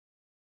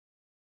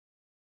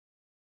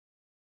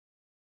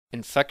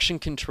Infection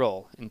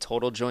Control in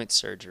Total Joint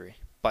Surgery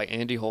by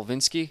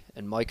A.Holevinski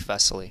and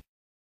M.Vesely.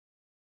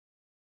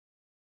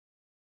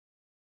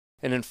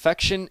 An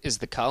infection is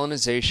the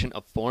colonization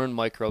of foreign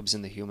microbes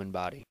in the human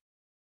body.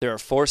 There are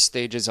 4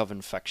 stages of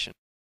infection.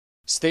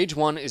 Stage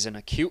 1 is an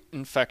acute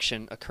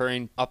infection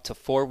occurring up to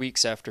 4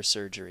 weeks after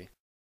surgery.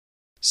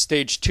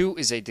 Stage 2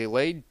 is a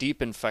delayed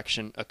deep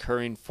infection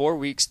occurring 4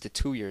 weeks to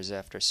 2 years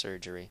after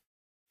surgery.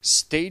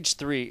 Stage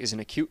 3 is an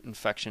acute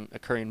infection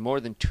occurring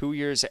more than 2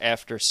 years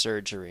after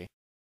surgery.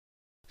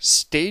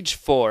 Stage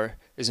 4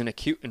 is an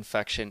acute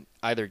infection,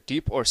 either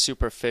deep or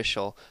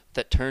superficial,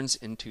 that turns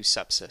into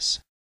sepsis.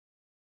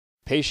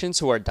 Patients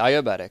who are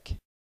diabetic,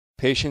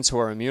 patients who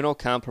are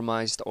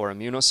immunocompromised or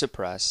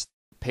immunosuppressed,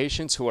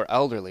 patients who are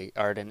elderly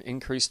are at an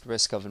increased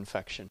risk of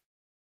infection.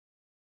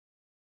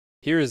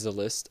 Here is a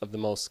list of the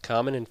most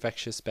common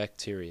infectious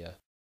bacteria.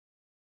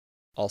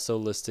 Also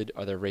listed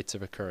are their rates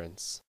of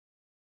occurrence.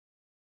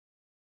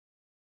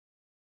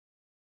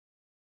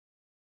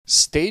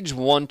 Stage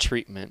 1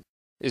 treatment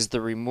is the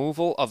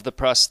removal of the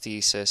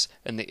prosthesis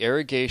and the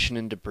irrigation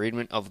and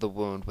debridement of the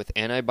wound with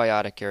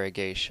antibiotic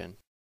irrigation.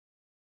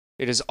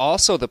 It is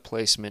also the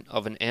placement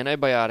of an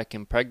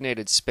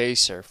antibiotic-impregnated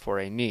spacer for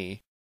a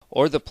knee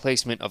or the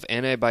placement of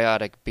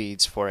antibiotic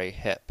beads for a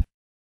hip.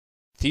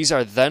 These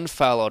are then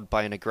followed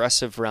by an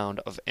aggressive round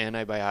of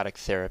antibiotic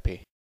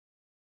therapy.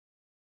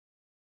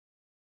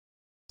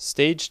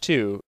 Stage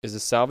 2 is the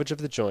salvage of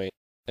the joint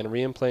and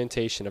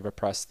reimplantation of a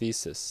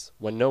prosthesis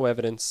when no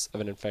evidence of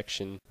an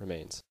infection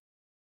remains.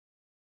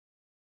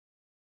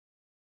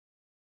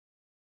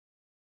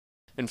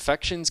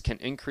 Infections can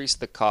increase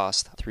the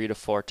cost 3 to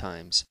 4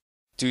 times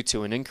due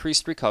to an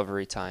increased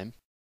recovery time,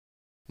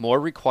 more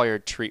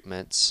required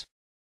treatments,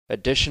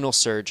 additional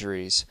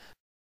surgeries,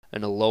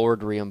 and a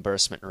lowered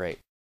reimbursement rate.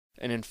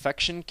 An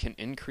infection can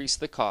increase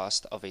the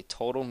cost of a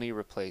total knee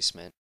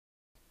replacement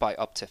by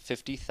up to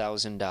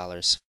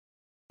 $50,000.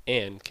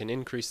 And can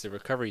increase the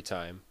recovery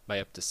time by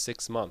up to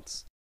 6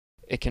 months.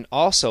 It can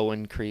also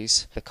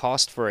increase the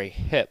cost for a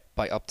hip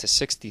by up to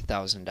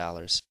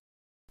 $60,000.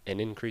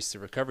 And increase the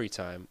recovery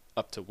time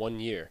up to 1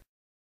 year.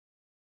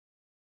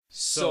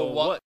 So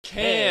what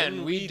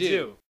can we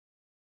do?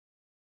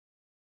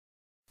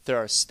 There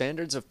are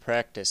standards of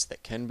practice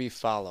that can be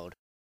followed.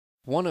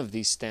 One of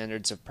these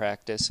standards of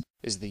practice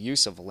is the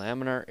use of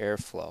laminar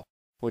airflow,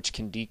 which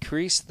can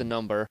decrease the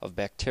number of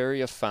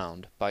bacteria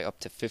found by up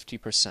to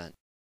 50%.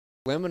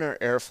 Laminar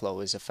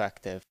airflow is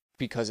effective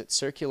because it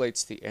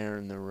circulates the air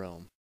in the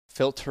room,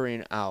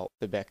 filtering out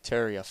the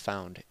bacteria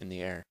found in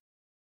the air.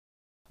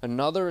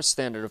 Another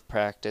standard of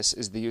practice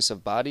is the use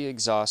of body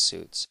exhaust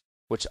suits,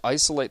 which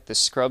isolate the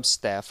scrub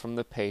staph from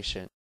the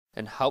patient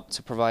and help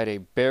to provide a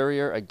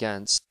barrier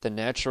against the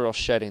natural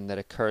shedding that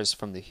occurs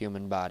from the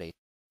human body.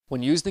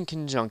 When used in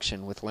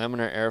conjunction with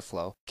laminar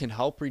airflow, can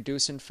help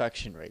reduce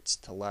infection rates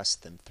to less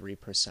than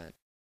 3%.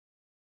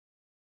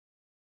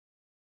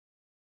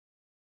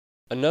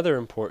 Another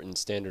important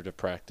standard of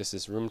practice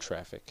is room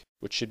traffic,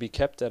 which should be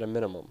kept at a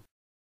minimum.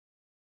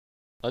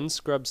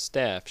 Unscrubbed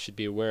staff should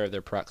be aware of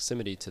their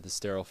proximity to the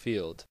sterile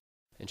field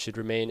and should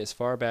remain as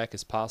far back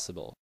as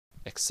possible,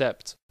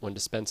 except when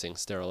dispensing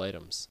sterile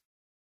items.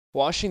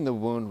 Washing the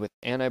wound with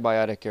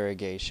antibiotic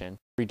irrigation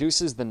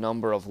reduces the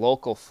number of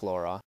local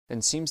flora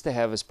and seems to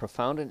have as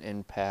profound an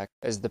impact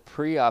as the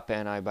pre-op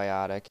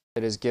antibiotic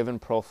that is given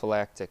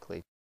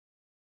prophylactically.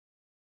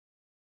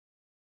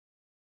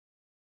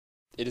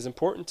 It is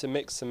important to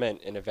mix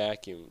cement in a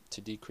vacuum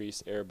to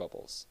decrease air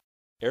bubbles.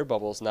 Air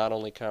bubbles not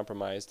only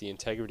compromise the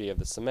integrity of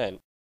the cement,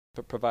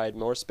 but provide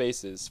more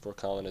spaces for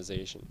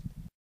colonization.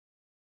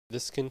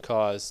 This can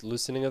cause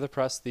loosening of the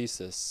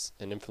prosthesis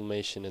and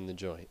inflammation in the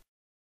joint.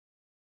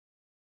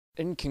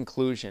 In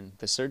conclusion,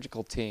 the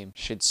surgical team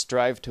should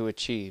strive to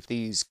achieve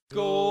these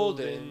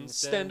golden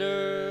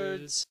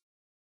standards.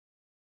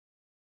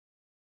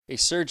 A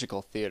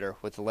surgical theater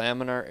with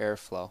laminar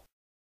airflow.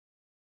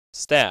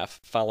 Staff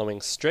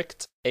following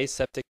strict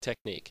aseptic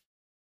technique.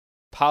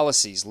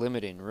 Policies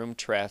limiting room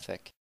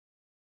traffic.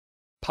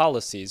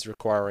 Policies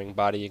requiring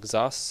body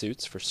exhaust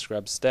suits for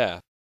scrub staff.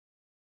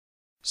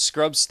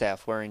 Scrub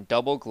staff wearing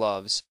double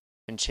gloves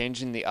and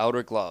changing the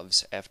outer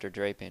gloves after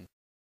draping.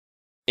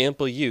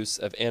 Ample use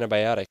of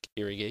antibiotic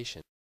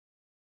irrigation.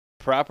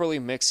 Properly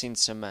mixing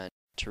cement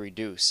to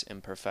reduce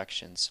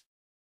imperfections.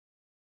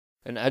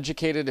 An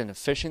educated and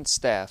efficient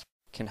staff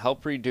can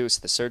help reduce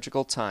the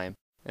surgical time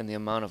and the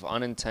amount of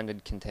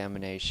unintended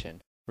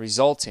contamination,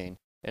 resulting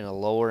in a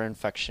lower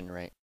infection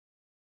rate.